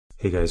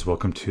Hey guys,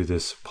 welcome to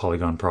this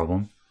polygon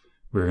problem.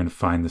 We're going to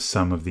find the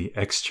sum of the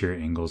exterior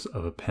angles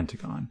of a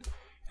pentagon.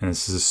 And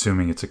this is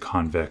assuming it's a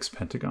convex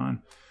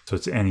pentagon. So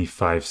it's any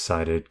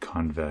five-sided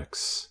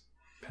convex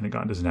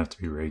pentagon. It doesn't have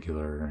to be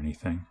regular or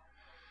anything.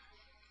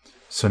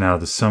 So now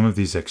the sum of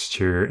these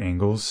exterior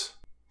angles,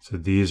 so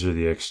these are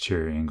the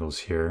exterior angles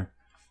here,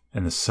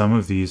 and the sum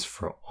of these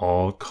for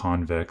all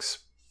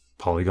convex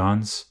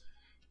polygons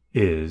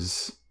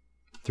is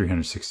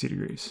 360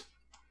 degrees.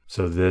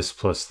 So this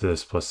plus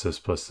this plus this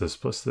plus this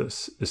plus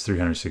this is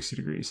 360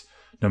 degrees.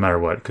 No matter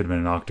what, it could have been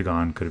an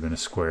octagon, could have been a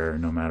square,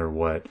 no matter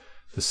what,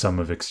 the sum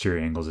of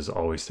exterior angles is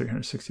always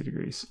 360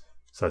 degrees.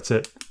 So that's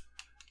it.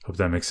 Hope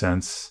that makes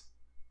sense.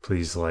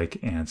 Please like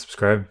and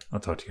subscribe.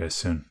 I'll talk to you guys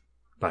soon.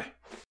 Bye.